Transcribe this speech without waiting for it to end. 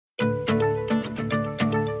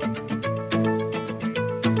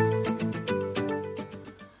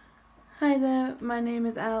Hi there, my name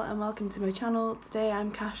is Elle and welcome to my channel. Today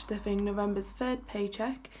I'm cash stuffing November's third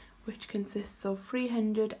paycheck, which consists of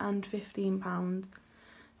 £315.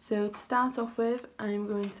 So to start off with, I'm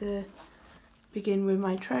going to begin with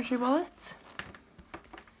my treasury wallet.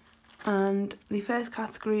 And the first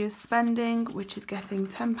category is spending, which is getting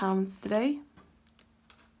 £10 today.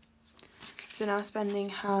 So now spending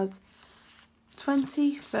has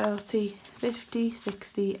 20, 30, 50,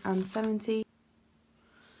 60 and 70.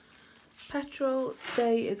 Petrol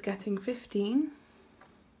today is getting 15,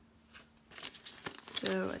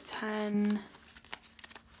 so a 10,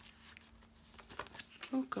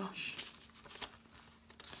 oh gosh,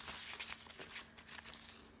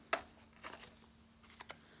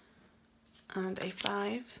 and a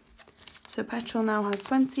 5. So petrol now has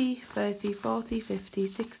 20, 30, 40, 50,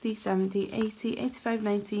 60, 70, 80, 85,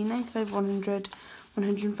 90, 95, 100,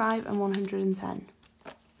 105 and 110.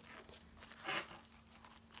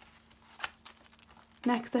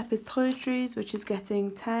 Next up is toiletries, which is getting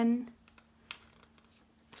 10.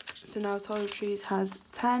 So now toiletries has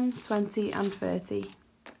 10, 20 and 30.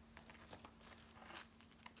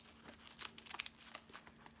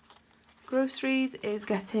 Groceries is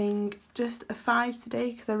getting just a 5 today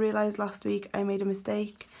because I realised last week I made a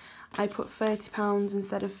mistake. I put £30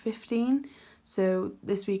 instead of 15, so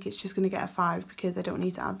this week it's just going to get a 5 because I don't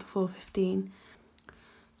need to add the full 15.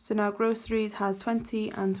 So now groceries has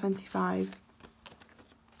 20 and 25.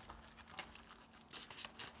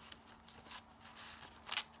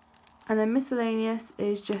 And then miscellaneous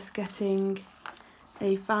is just getting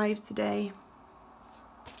a 5 today.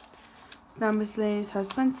 So now miscellaneous has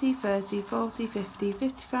 20, 30, 40, 50,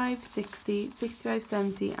 55, 60, 65,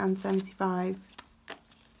 70 and 75.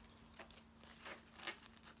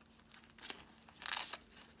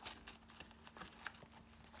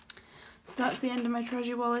 So that's the end of my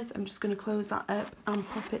treasury wallet. I'm just going to close that up and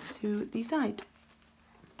pop it to the side.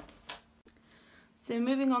 So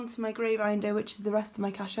moving on to my grey binder, which is the rest of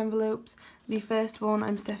my cash envelopes. The first one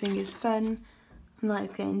I'm stuffing is fun, and that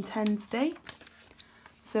is getting 10 today.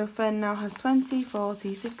 So fun now has 20,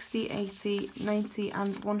 40, 60, 80, 90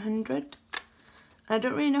 and 100. And I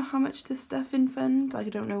don't really know how much to stuff in fun, like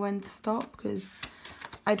I don't know when to stop because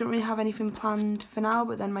I don't really have anything planned for now,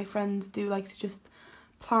 but then my friends do like to just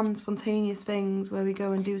plan spontaneous things where we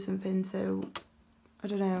go and do something, so I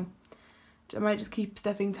don't know. I might just keep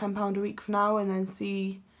stuffing £10 a week for now and then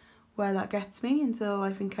see where that gets me until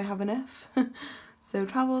I think I have enough. So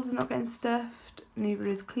travels is not getting stuffed, neither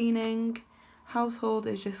is cleaning. Household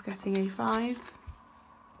is just getting a 5.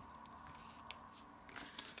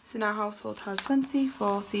 So now household has 20,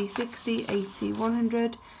 40, 60, 80,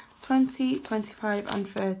 100, 20, 25 and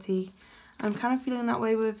 30. I'm kind of feeling that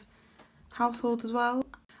way with household as well.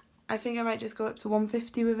 I think I might just go up to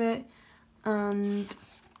 150 with it and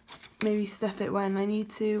maybe stuff it when I need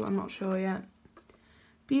to, I'm not sure yet.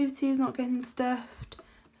 Beauty is not getting stuffed.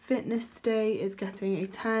 Fitness today is getting a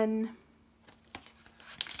 10.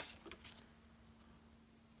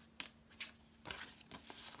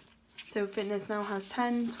 So fitness now has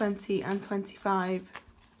 10, 20 and 25.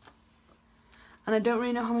 And I don't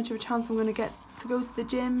really know how much of a chance I'm going to get to go to the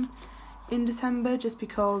gym in December, just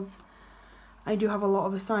because I do have a lot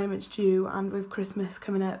of assignments due, and with Christmas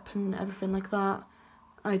coming up and everything like that,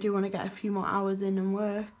 I do want to get a few more hours in and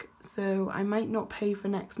work, so I might not pay for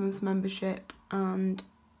next month's membership, and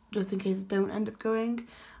just in case I don't end up going,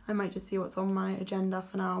 I might just see what's on my agenda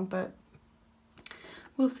for now, but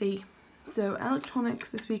we'll see. So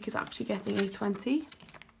electronics this week is actually getting a 20.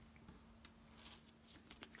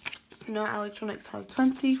 So now electronics has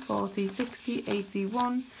 20, 40, 60,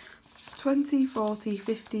 81, 20, 40,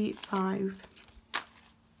 50, 5.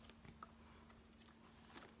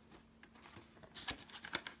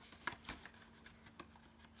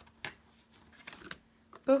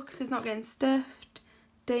 Books is not getting stuffed.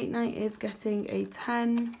 Date night is getting a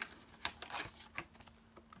 10.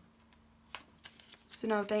 So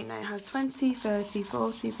now date night has 20, 30,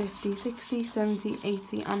 40, 50, 60, 70,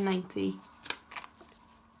 80 and 90.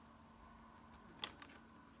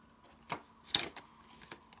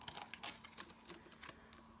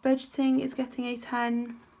 Budgeting is getting a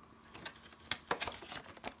 10.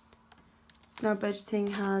 So now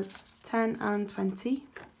budgeting has 10 and 20.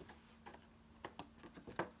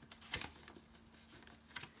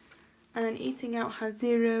 And then eating out has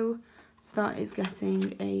 0, so that is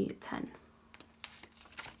getting a 10.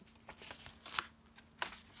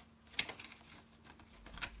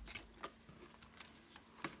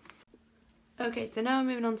 Okay, so now I'm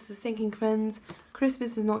moving on to the sinking funds.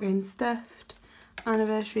 Christmas is not getting stuffed.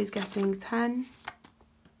 Anniversary is getting 10.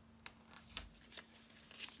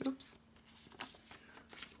 Oops.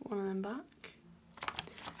 Put one and then back.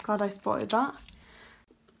 Glad I spotted that.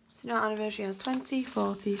 So now anniversary has 20,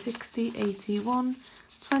 40, 60, 81,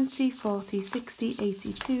 20, 40, 60,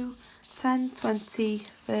 82, 10, 20,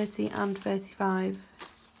 30 and 35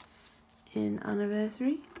 in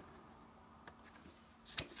anniversary.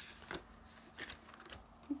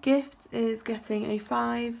 Gifts is getting a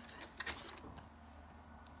 5.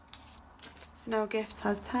 So now gifts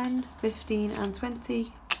has 10, 15 and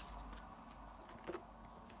 20.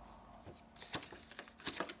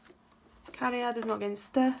 Cariad is not getting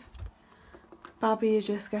stuffed. Babby is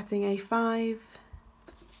just getting a 5.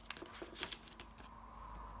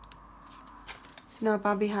 So now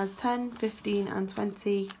Babby has 10, 15 and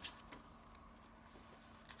 20.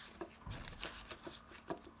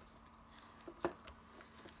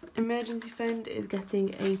 Emergency fund is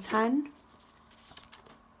getting a 10.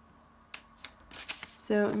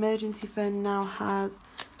 So emergency fund now has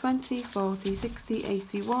 20, 40, 60,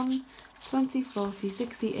 81, 20, 40,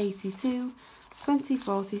 60, 82, 20,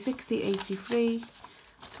 40, 60, 83,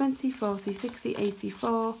 20, 40, 60,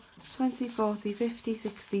 84, 20, 40, 50,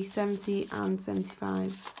 60, 70 and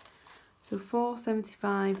 75. So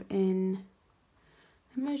 475 in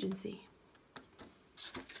emergency.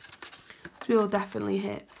 So we will definitely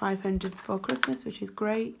hit 500 before Christmas, which is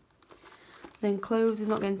great. Then clothes is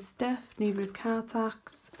not getting stuffed, neither is car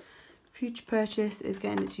tax. Future purchase is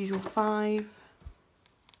getting its usual 5.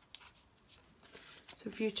 So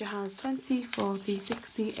future has 20, 40,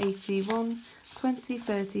 60, 81, 20,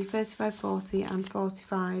 30, 35, 40 and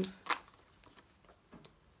 45.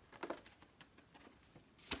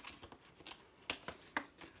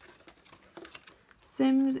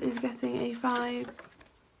 Sims is getting a 5.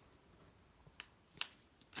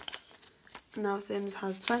 Now Sims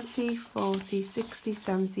has 20, 40, 60,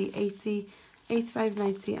 70, 80, 85,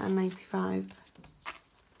 90 and 95.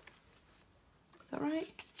 Is that right?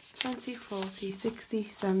 20, 40, 60,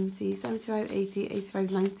 70, 75, 80,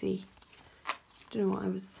 85, 90. Don't know what I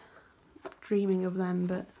was dreaming of them,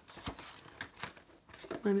 but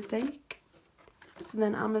my mistake. So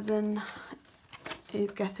then Amazon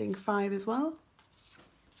is getting 5 as well.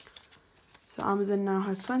 So Amazon now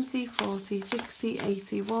has 20, 40, 60,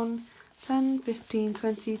 81, 10, 15,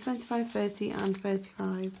 20, 25, 30 and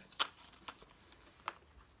 35.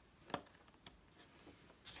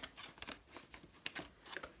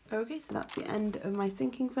 Okay, so that's the end of my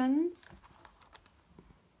sinking funds.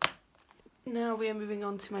 Now we are moving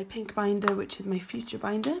on to my pink binder, which is my future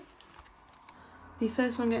binder. The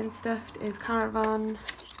first one getting stuffed is Caravan.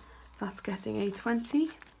 That's getting a 20.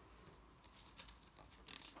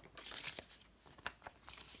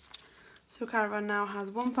 So Caravan now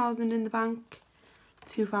has 1,000 in the bank,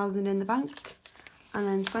 2,000 in the bank, and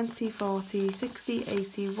then 20, 40, 60,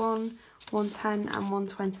 81, 110 and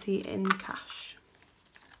 120 in cash.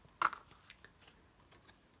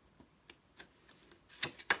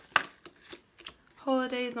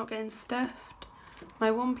 Holiday is not getting stuffed. My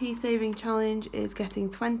 1p saving challenge is getting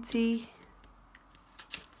 20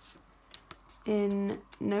 in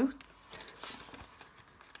notes.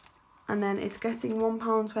 And then it's getting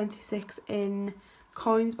 £1.26 in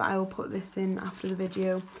coins, but I will put this in after the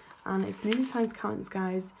video. And it's nearly time to count this,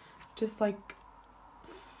 guys. Just like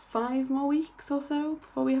 5 more weeks or so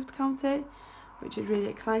before we have to count it, which is really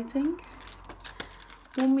exciting.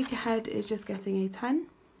 1 week ahead is just getting a 10.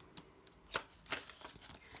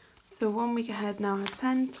 So 1 week ahead now has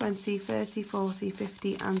 10, 20, 30, 40,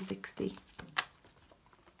 50 and 60.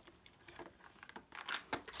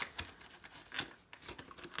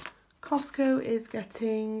 Costco is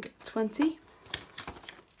getting 20.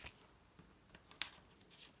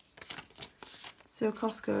 So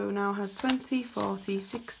Costco now has 20, 40,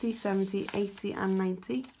 60, 70, 80 and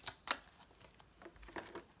 90.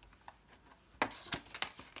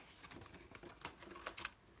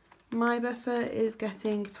 My Buffer is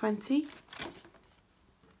getting 20.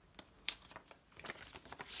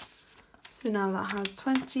 So now that has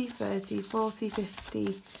 20, 30, 40,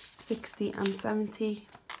 50, 60 and 70.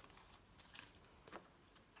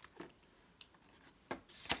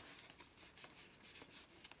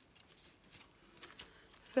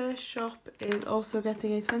 First Shop is also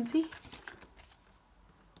getting a 20.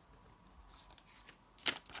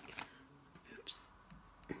 Oops.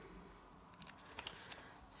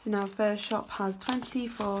 So now First Shop has 20,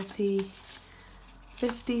 40,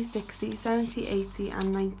 50, 60, 70, 80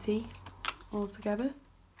 and 90 all together.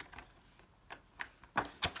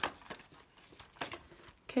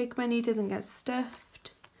 Cake Money doesn't get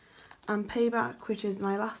stuffed. And Payback, which is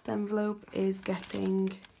my last envelope, is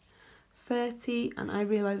getting 30, and I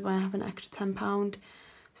realise why I have an extra £10.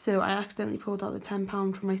 So I accidentally pulled out the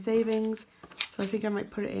 £10 from my savings, so I think I might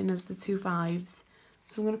put it in as the 2 5s.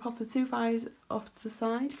 So I'm going to pop the 2 5s off to the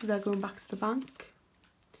side because they're going back to the bank.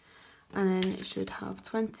 And then it should have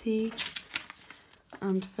 20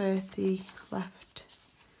 and 30 left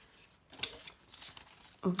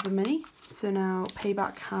of the mini. So now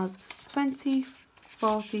Payback has 20,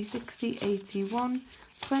 40, 60, 81,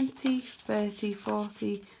 20, 30,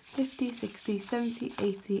 40, 50, 60, 70,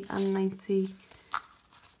 80 and 90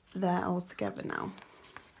 there all together now.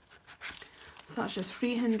 So that's just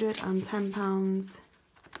 £310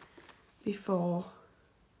 before,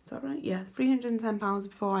 is that right? Yeah, £310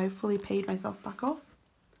 before I fully paid myself back off.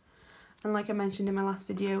 And like I mentioned in my last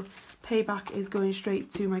video, Payback is going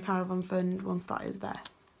straight to my caravan fund once that is there.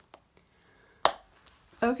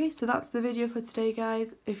 Okay, so that's the video for today,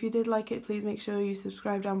 guys. If you did like it, please make sure you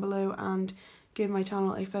subscribe down below and give my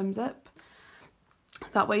channel a thumbs up.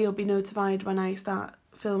 That way you'll be notified when I start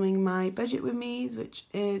filming my budget with me's, which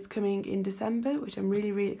is coming in December, which I'm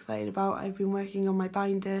really excited about. I've been working on my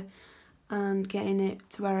binder and getting it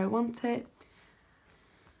to where I want it.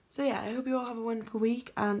 So yeah, I hope you all have a wonderful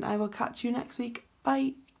week and I will catch you next week.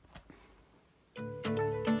 Bye!